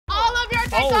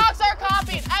TikToks are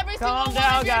copied. Every single one. Calm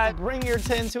down, guys. Bring your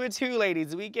 10 to a 2,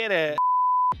 ladies. We get it.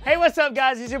 Hey, what's up,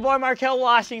 guys? It's your boy, Markell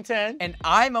Washington. And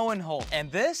I'm Owen Holt. And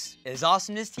this is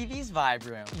AwesomenessTV's Vibe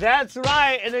Room. That's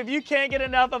right. And if you can't get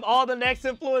enough of all the next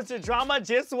influencer drama,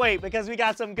 just wait, because we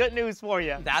got some good news for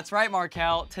you. That's right,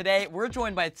 Markell. Today, we're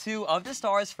joined by 2 of the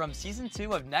stars from Season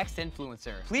 2 of Next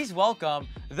Influencer. Please welcome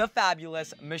the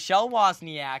fabulous Markell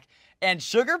Wozniak and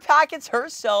Sugar Packets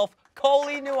herself,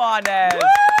 Colie Nuanez. Woo!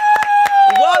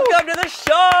 Welcome to the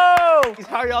show!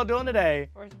 How are y'all doing today?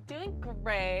 We're doing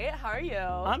great. How are you?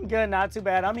 I'm good, not too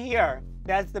bad. I'm here.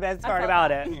 That's the best part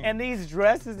about it. And these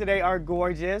dresses today are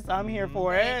gorgeous. I'm here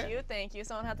for it. Thank you.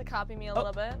 Someone had to copy me a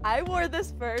little bit. I wore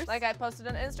this first. Like I posted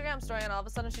an Instagram story and all of a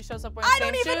sudden she shows up wearing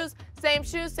same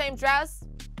shoes, same dress.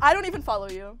 I don't even follow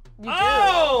you. You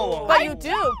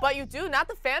do. But you do. Not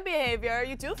the fan behavior.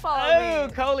 You do follow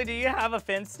me. Colie, do you have a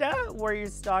Finsta where you're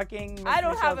stalking Ms. I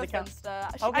don't have a Michelle's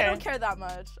Finsta. Okay. I don't care that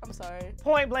much. I'm sorry.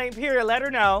 Point blank period. Let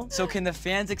her know. So can the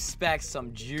fans expect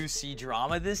some juicy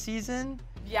drama this season?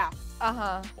 Yeah.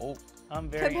 Uh-huh. Oh. I'm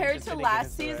very Compared to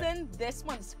last season, this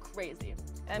one's crazy.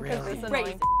 And because Really? this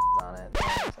annoying on it.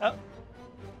 Oh.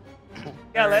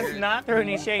 Yeah, let's not throw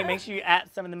any shade. Make sure you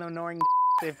at some of them annoying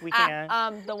if we can.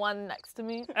 The one next to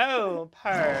me. Oh,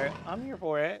 I'm here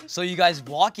for it. So you guys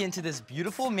walk into this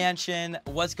beautiful mansion.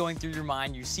 What's going through your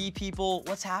mind? You see people.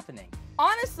 What's happening?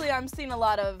 Honestly, I'm seeing a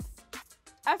lot of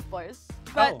F-boys,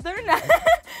 but Oh. they're nice.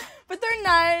 But they're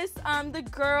nice.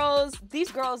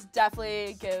 These girls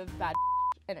definitely give bad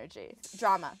energy.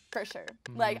 Drama, for sure.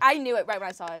 Like, I knew it right when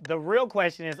I saw it. The real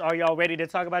question is, are y'all ready to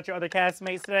talk about your other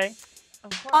castmates today?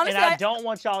 Honestly, And I don't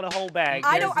want y'all to hold back.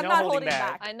 I'm There's no not holding holding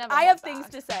back. I have things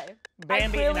to say. Bambi, I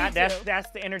clearly do. that's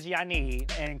the energy I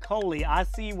need. And Colie, I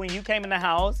see when you came in the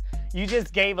house, you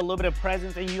just gave a little bit of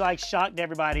presence and you like shocked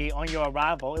everybody on your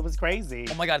arrival. It was crazy.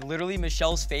 Oh my God, literally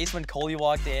Michelle's face when Colie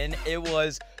walked in,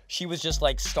 she was just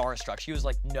like starstruck. She was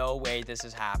like, no way this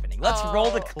is happening. Let's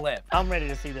roll the clip. I'm ready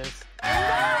to see this.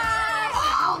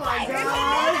 Oh my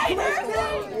God.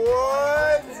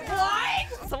 What?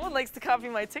 Someone likes to copy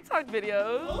my TikTok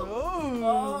videos.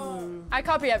 Oh. I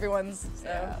copy everyone's, so.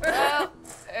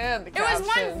 And the It was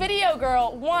one video,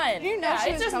 girl. One. You know she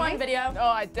it's was just coming? one video. Oh,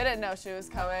 I didn't know she was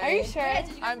coming. Are you sure?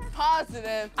 I'm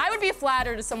positive. I would be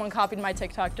flattered if someone copied my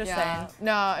TikTok, just saying.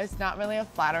 No, it's not really a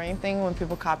flattering thing when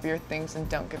people copy your things and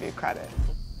don't give you credit.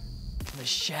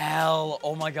 Michelle,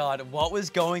 oh my God, what was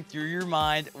going through your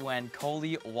mind when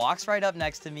Colie walks right up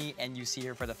next to me and you see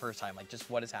her for the first time? Like, just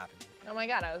what is happening? Oh my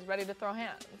God, I was ready to throw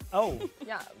hands. Oh.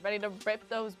 Yeah, ready to rip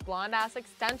those blonde ass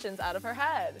extensions out of her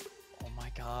head. Oh my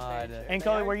God. And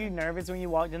Colie, were you nervous when you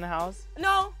walked in the house?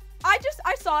 No, I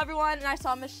saw everyone and I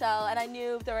saw Michelle and I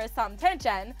knew there was some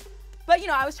tension. But you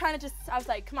know, I was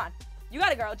like, come on, you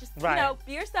got it, girl. Just, you know,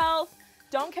 be yourself.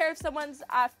 Don't care if someone's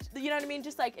after, you know what I mean?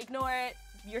 Just like ignore it.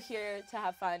 You're here to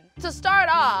have fun. To start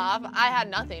off, I had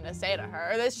nothing to say to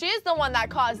her. She's the one that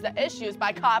caused the issues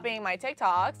by copying my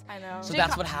TikToks. I know. So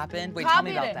that's what happened? Wait, tell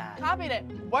me about that. Copied it,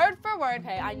 word for word.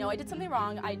 Okay, I know I did something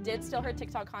wrong. I did steal her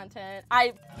TikTok content.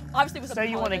 I obviously was So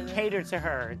you want to cater to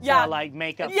her to like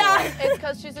make up for it? It's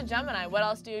because she's a Gemini. What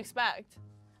else do you expect?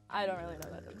 I don't really know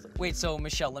that. Wait, so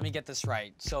Michelle, let me get this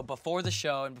right. So before the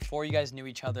show and before you guys knew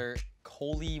each other,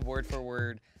 Colie, word for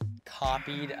word,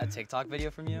 copied a TikTok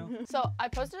video from you? So I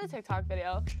posted a TikTok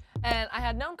video and I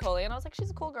had known Colie and I was like, she's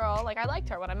a cool girl. Like I liked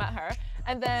her when I met her.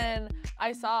 And then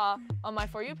I saw on my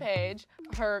For You page,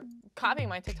 her copying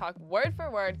my TikTok word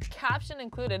for word, caption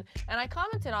included. And I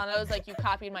commented on it. I was like, you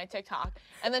copied my TikTok.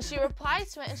 And then she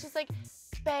replies to it and she's like,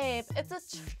 babe, it's a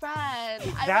trend.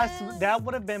 That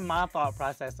would have been my thought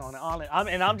process on it.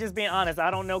 And I'm just being honest.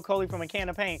 I don't know Colie from a can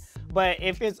of paint, but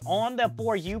if it's on the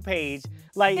For You page,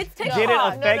 like, did it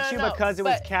affect you because it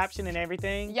was captioned and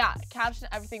everything? Yeah, caption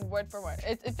everything word for word.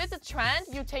 If it's a trend,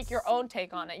 you take your own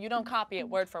take on it. You don't copy it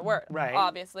word for word. Right.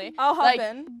 Obviously. I'll hop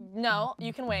in. No,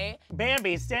 you can wait.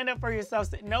 Bambi, stand up for yourself.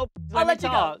 No, I'll let me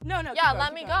talk. you go. No. Yeah,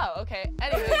 let me go. Okay.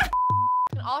 Anyway.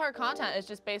 All her content is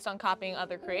just based on copying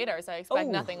other creators. I expect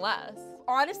nothing less.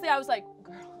 Honestly, I was like,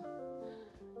 girl,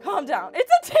 calm down. It's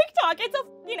a TikTok. It's a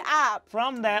fucking app.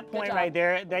 From that point right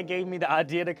there, that gave me the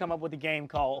idea to come up with a game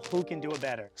called Who Can Do It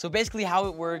Better. So basically how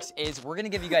it works is we're gonna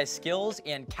give you guys skills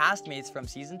and castmates from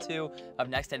Season 2 of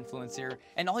Next Influencer,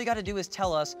 and all you gotta do is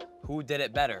tell us who did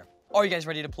it better. Are you guys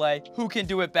ready to play? Who can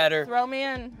do it better? Throw me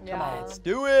in. Yeah. Come on, let's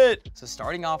do it. So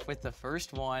starting off with the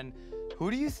first one,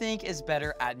 who do you think is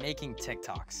better at making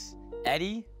TikToks?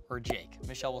 Eddie or Jake?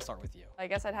 Michelle, we'll start with you. I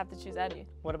guess I'd have to choose Eddie.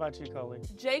 What about you, Colie?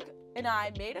 Jake and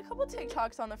I made a couple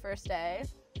TikToks on the first day.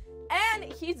 And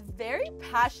he's very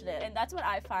passionate, and that's what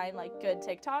I find like good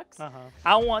TikToks.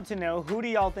 I want to know, who do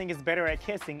y'all think is better at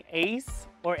kissing, Ace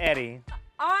or Eddie?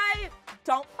 I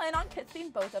don't plan on kissing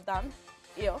both of them.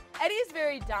 Ew. Eddie's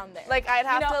very down there. Like, I'd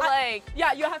have to like.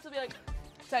 Yeah, you have to be like.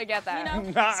 To get that. You know?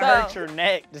 Not hurt your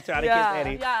neck to try to kiss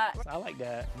Eddie. Yeah. I like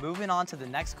that. Moving on to the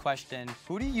next question.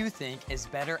 Who do you think is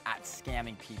better at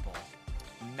scamming people?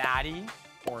 Maddie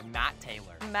or Matt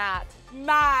Taylor? Matt.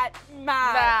 Matt.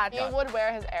 He would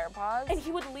wear his AirPods. And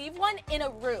he would leave one in a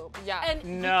room. Yeah. And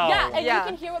no. Yeah, and you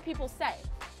can hear what people say.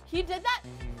 He did that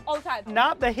all the time.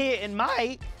 Not the hit and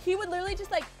Mike. He would literally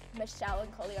just like, Michelle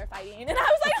and Colie are fighting. And I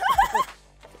was like,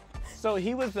 So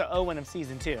he was the Owen of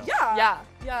season 2. Yeah.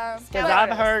 Because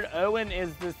I've heard Owen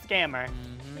is the scammer.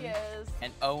 He is.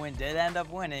 And Owen did end up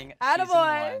winning Attaboy. season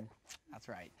 1. That's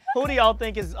right. Who do y'all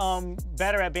think is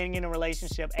better at being in a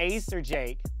relationship, Ace or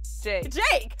Jake?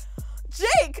 Jake.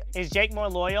 Is Jake more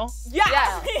loyal?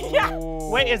 Yeah.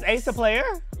 Wait, is Ace a player?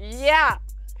 Yeah.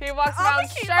 He walks around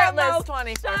shirtless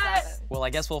 24/7. Well,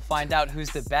 I guess we'll find out who's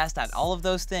the best at all of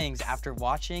those things after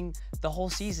watching the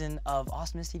whole season of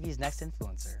Awesomeness TV's Next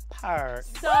Influencer. Her.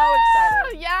 So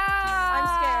excited. Yeah. I'm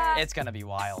scared. It's gonna be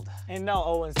wild. And no,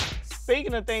 Owens.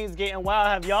 Speaking of things getting wild,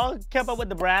 have y'all kept up with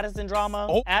the Addison drama?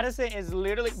 Oh. Addison is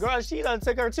literally, girl, she done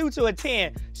took her 2 to a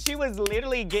 10. She was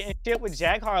literally getting shit with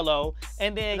Jack Harlow,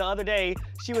 and then the other day,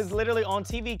 she was literally on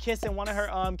TV kissing one of her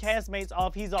castmates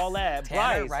off He's All That.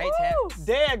 Tanner, Bryce. right?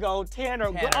 There you go,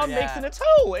 Tanner. Tanner, I'm yeah. mixing the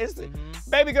two. It's,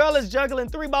 baby girl is juggling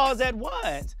 3 balls at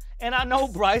once. And I know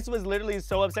Bryce was literally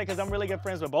so upset because I'm really good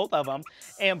friends with both of them.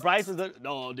 And Bryce was like,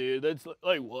 no, dude, that's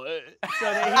like, what? So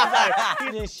then he's like,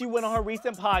 and she went on her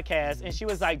recent podcast and she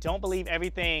was like, don't believe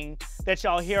everything that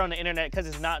y'all hear on the internet because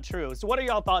it's not true. So what are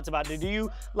y'all thoughts about it? Do you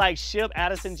like ship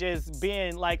Addison just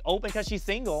being like open because she's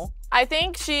single? I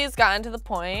think she's gotten to the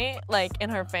point, like, in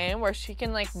her fame where she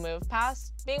can, like, move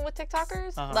past being with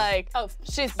TikTokers. Like,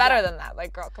 she's better than that.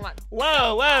 Like, girl, come on.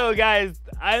 Whoa, guys.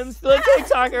 I'm still a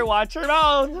TikToker. Watch your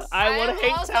mouth. I would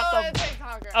hate also tap a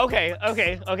TikToker.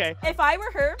 Okay. If I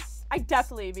were her, I'd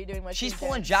definitely be doing what She's she's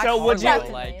pulling doing. Jack So Harlow, would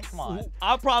you- like, come on.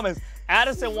 I promise.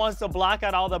 Addison wants to block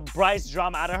out all the Bryce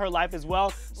drama out of her life as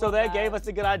well. So that gave us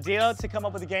a good idea to come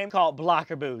up with a game called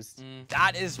Blocker Boost.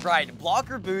 That is right.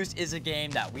 Blocker Boost is a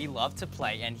game that we love to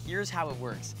play, and here's how it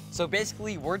works. So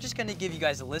basically, we're just gonna give you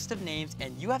guys a list of names,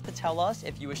 and you have to tell us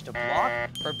if you wish to block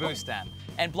or boost them.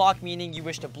 And block meaning you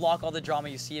wish to block all the drama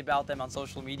you see about them on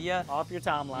social media. Off your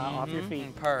timeline, off your feet.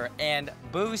 And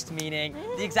boost meaning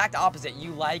the exact opposite.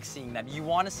 You like seeing them. You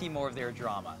want to see more of their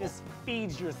drama. Just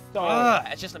feeds your soul.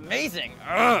 It's just amazing.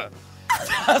 Sorry,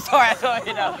 I thought,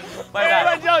 you know. My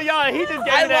bad. Yo, he just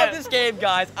gave I that. love this game,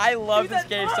 guys. I love this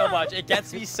game so much. It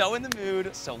gets me so in the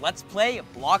mood. So let's play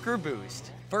Blocker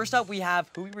Boost. First up, we have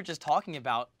who we were just talking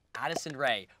about, Addison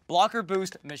Rae. Blocker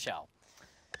Boost, Michelle.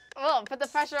 Well, put the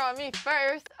pressure on me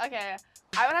first. Okay,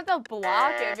 I would have to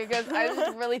block it because I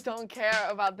just really don't care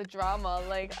about the drama.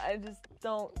 Like, I just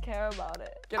don't care about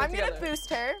it. I'm gonna boost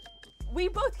her. We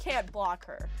both can't block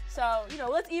her. So, you know,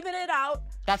 let's even it out.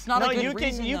 That's not a good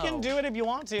reason, you though. can do it if you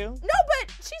want to. No,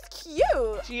 but she's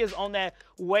cute. She is on that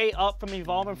way up from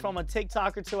evolving from a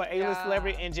TikToker to an A-list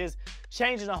celebrity and just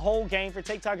changing the whole game for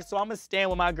TikTokers. So I'm gonna stand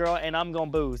with my girl and I'm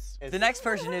gonna boost. The next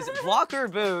person is Blocker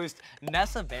Boost,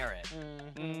 Nessa Barrett.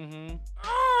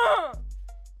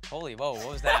 Holy, whoa, what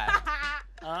was that?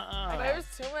 There's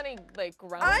too many, like,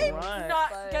 ground I'm rules,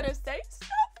 not but gonna say stuff.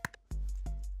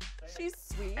 She's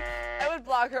sweet. I would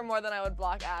block her more than I would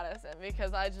block Addison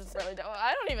because I just really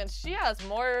don't. She has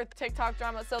more TikTok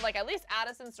drama. So, like, at least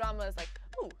Addison's drama is like,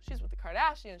 ooh, she's with the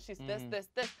Kardashians. She's this.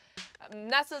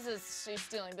 Nessa's is she's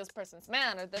stealing this person's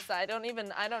man or this. I don't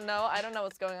know. I don't know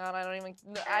what's going on.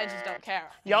 I just don't care.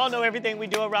 Y'all know everything we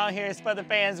do around here is for the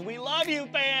fans. We love you,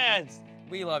 fans.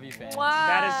 We love you, fans.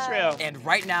 That is true. And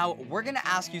right now, we're gonna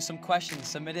ask you some questions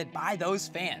submitted by those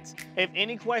fans. If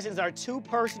any questions are too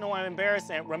personal and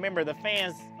embarrassing, remember the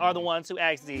fans are the ones who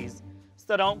ask these.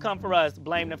 So don't come for us,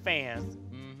 blame the fans.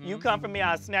 You come for me,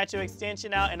 I'll snatch your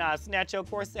extension out and I'll snatch your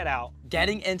corset out.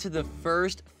 Getting into the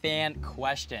first fan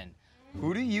question.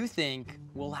 Who do you think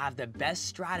will have the best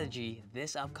strategy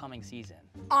this upcoming season?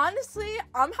 Honestly,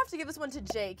 I'm gonna have to give this one to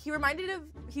Jake.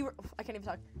 I can't even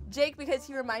talk. Jake, because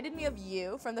he reminded me of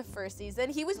you from the first season.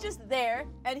 He was just there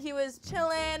and he was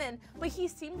chilling, but he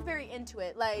seemed very into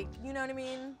it. Like, you know what I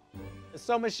mean?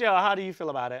 So Michelle, how do you feel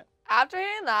about it? After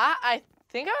hearing that, I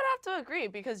think I would have to agree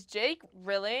because Jake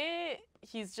really,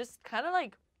 he's just kind of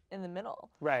like in the middle.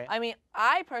 Right. I mean,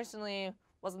 I personally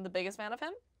wasn't the biggest fan of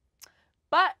him,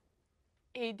 but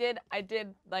He did. I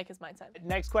did like his mindset.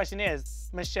 Next question is,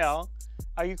 Michelle,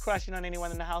 are you crushing on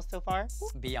anyone in the house so far?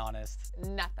 Be honest.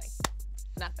 Nothing.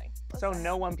 Nothing. So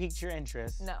no one piqued your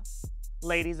interest? No.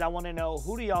 Ladies, I want to know,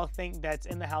 who do y'all think that's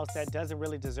in the house that doesn't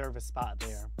really deserve a spot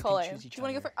there? Colie. Do you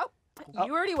want to go first? Oh,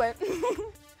 you already went.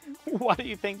 Why do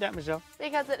you think that, Michelle?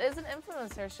 Because it is an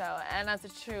influencer show, and as a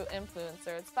true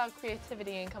influencer, it's about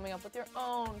creativity and coming up with your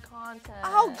own content.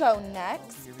 I'll go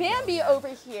next. Bambi over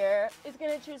here is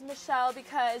gonna choose Michelle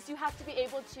because you have to be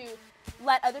able to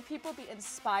let other people be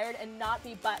inspired and not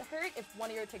be butthurt if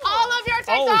one of your TikToks. All of your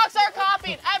TikToks are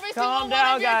copied. Every single one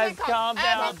of your guys, TikToks. calm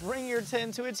down. Bring your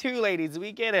 10 to a 2, ladies.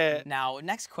 We get it. Now,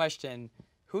 next question.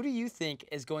 Who do you think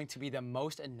is going to be the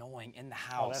most annoying in the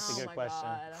house? Oh, that's a good question.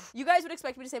 God. You guys would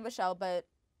expect me to say Michelle, but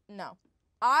no.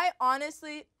 I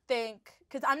honestly think,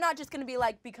 because I'm not just gonna be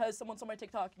like, because someone saw my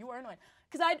TikTok, you are annoying.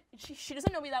 Because she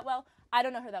doesn't know me that well. I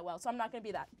don't know her that well, so I'm not gonna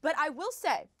be that. But I will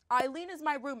say, Eileen is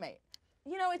my roommate.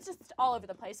 You know, it's just all over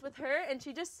the place with her, and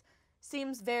she just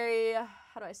seems very,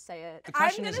 how do I say it? The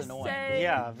question is annoying.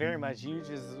 Yeah, very much. You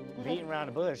just beating around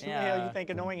the bush. Who the hell you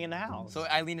think annoying in the house? So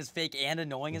Eileen is fake and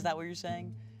annoying, is that what you're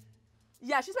saying?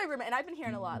 Yeah, she's my roommate, and I've been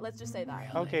hearing a lot. Let's just say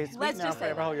that. Okay, speak now,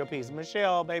 forever hold your peace.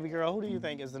 Michelle, baby girl, who do you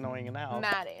think is annoying in the house?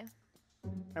 Maddie.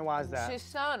 And why is that? She's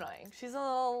so annoying. She's a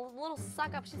little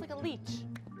suck up. She's like a leech.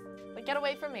 Like, get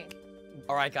away from me.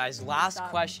 All right, guys, last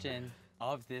question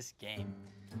of this game.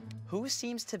 Who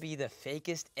seems to be the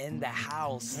fakest in the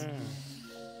house?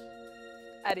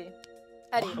 Eddie.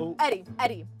 Eddie.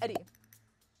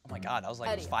 Oh my God, that was like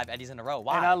Eddie. 5 Eddies in a row.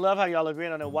 Why? And I love how y'all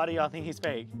agreeing on it. Why do y'all think he's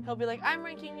fake? He'll be like, I'm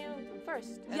ranking you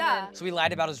first. And Yeah. So we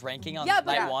lied about his ranking on Yeah,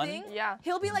 but night one? thing, Yeah.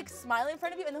 he'll be like smiling in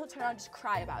front of you, and then he'll turn around and just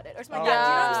cry about it or something like that.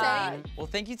 Do you know what I'm saying? Well,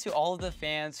 thank you to all of the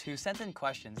fans who sent in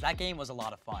questions. That game was a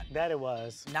lot of fun. That it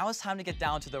was. Now it's time to get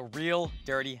down to the real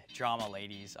dirty drama,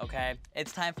 ladies, okay?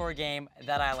 It's time for a game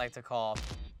that I like to call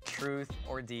Truth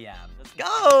or DM. Let's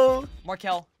go!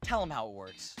 Markell, tell them how it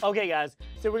works. Okay, guys,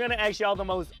 so we're gonna ask y'all the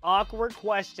most awkward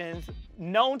questions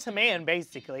known to man,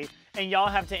 basically, and y'all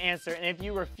have to answer. And if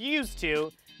you refuse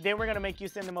to, then we're gonna make you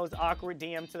send the most awkward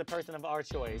DM to the person of our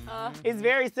choice. It's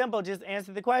very simple, just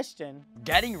answer the question.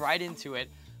 Getting right into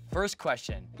it, first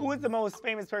question. Who is the most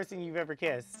famous person you've ever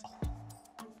kissed?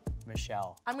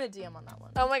 Michelle. I'm gonna DM on that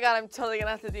one. Oh my God, I'm totally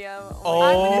gonna have to DM.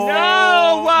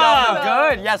 No!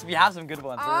 Good. Yes, we have some good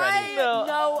ones. We're ready. I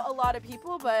know a lot of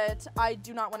people, but I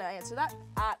do not want to answer that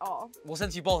at all. Well,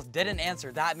 since you both didn't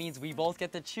answer, that means we both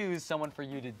get to choose someone for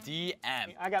you to DM.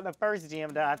 I got the first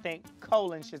DM that I think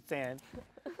Colin should send.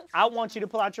 I want you to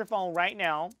pull out your phone right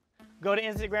now, go to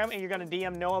Instagram, and you're gonna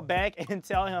DM Noah back and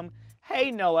tell him,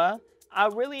 hey Noah, I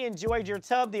really enjoyed your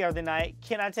tub the other night.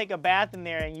 Can I take a bath in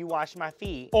there and you wash my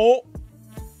feet?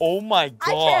 Oh my God.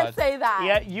 I can't say that.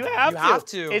 Yeah, you have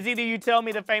to. It's either you tell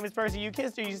me the famous person you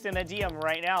kissed or you send a DM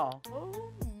right now. Oh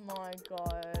my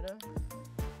God.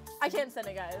 I can't send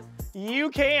it, guys. You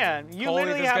can. You Colie,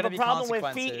 literally there's have gonna a be problem with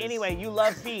feet consequences. anyway. You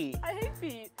love feet. I hate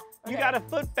feet. You Okay. got a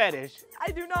foot fetish.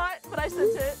 I do not, but I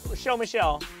sent it. Show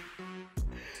Michelle.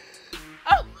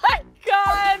 Oh my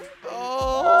God!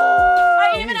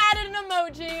 I even added an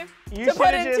emoji You to should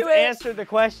put have into just it. answered the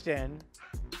question.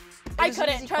 I It's an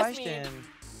couldn't, easy trust question.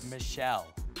 Michelle,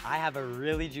 I have a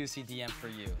really juicy DM for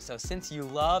you. So since you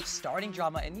love starting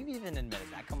drama, and you even admitted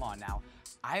that, come on now,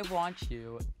 I want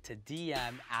you to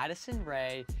DM Addison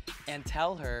Rae and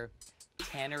tell her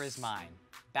Tanner is mine.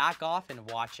 Back off and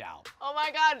watch out. Oh my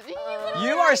God!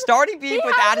 You are starting beef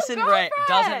with has a Addison Rae.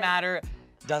 Doesn't girlfriend. matter.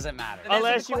 Doesn't matter.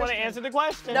 Unless you want to answer the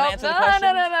question. No, answer the no,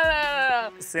 question?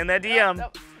 no. Send that DM. No,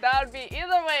 that would be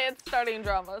either way. It's starting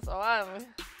drama, so I'm.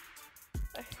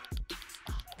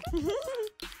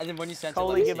 And then when you sent it,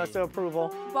 Colie, let me give see. us the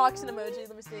approval. Box and emoji.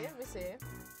 Let me see. Let me see.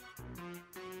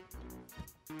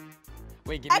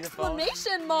 Wait, give me the phone.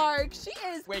 Exclamation mark. She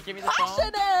is Wait, give me the phone.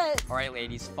 passionate. All right,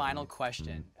 ladies, final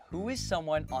question. Who is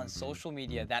someone on social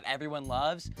media that everyone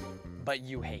loves, but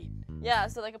you hate? Yeah,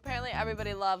 so like apparently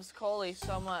everybody loves Colie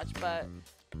so much, but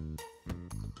I'm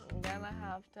gonna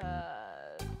have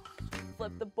to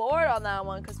flip the board on that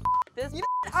one because this.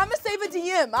 I'm gonna save a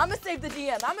DM. I'm gonna save the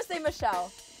DM. I'm gonna say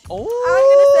Michelle. Oh,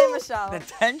 I'm gonna say Michelle. the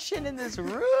tension in this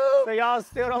room. So y'all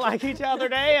still don't like each other?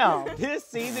 Damn. This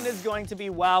season is going to be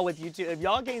wild with you two. If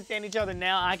y'all can't stand each other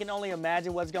now, I can only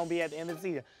imagine what's going to be at the end of the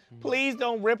season. Please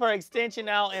don't rip her extension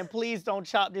out, and please don't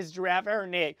chop this giraffe at her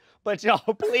neck. But y'all,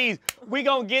 please, we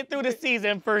gonna get through the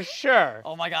season for sure.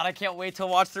 Oh my God, I can't wait to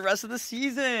watch the rest of the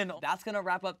season. That's gonna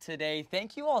wrap up today.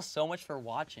 Thank you all so much for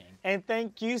watching. And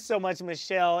thank you so much,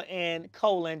 Michelle and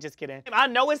Colin. Just kidding. I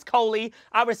know it's Colie.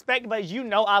 I respect, but you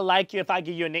know I like you if I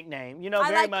give you a nickname. You know, I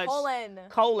very like much. Colin.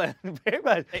 Colin, very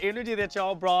much. The energy that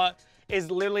y'all brought is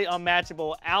literally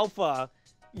unmatchable. Alpha,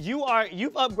 you've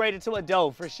upgraded to a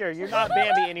doe for sure. You're not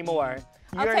Bambi anymore.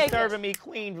 You're serving me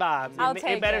queen vibes.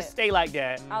 It better stay like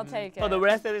that. I'll take it. For the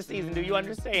rest of the season. Do you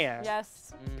understand?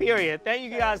 Yes. Period. Thank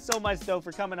you guys so much, though,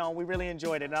 for coming on. We really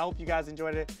enjoyed it, and I hope you guys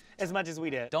enjoyed it as much as we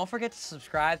did. Don't forget to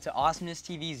subscribe to Awesomeness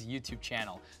TV's YouTube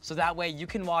channel, so that way you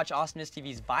can watch Awesomeness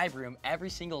TV's Vibe Room every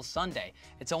single Sunday.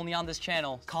 It's only on this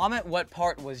channel. Comment what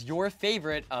part was your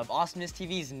favorite of Awesomeness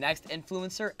TV's Next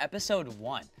Influencer Episode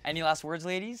 1. Any last words,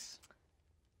 ladies?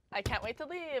 I can't wait to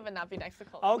leave and not be next to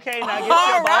Colie. Okay, now get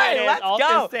your let's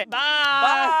go. Bye.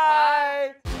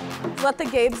 Bye. Let the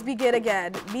games begin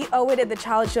again. Meet Owen in the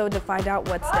challenge show to find out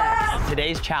what's next.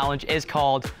 Today's challenge is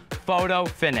called Photo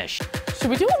Finished. Should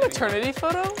we do a maternity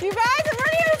photo? You guys, I'm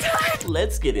running out of time.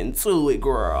 Let's get into it,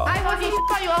 girl. I fucking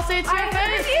you all say it to your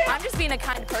face. I'm just being a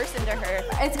kind person to her.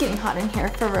 It's getting hot in here,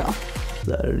 for real.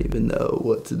 I don't even know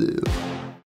what to do.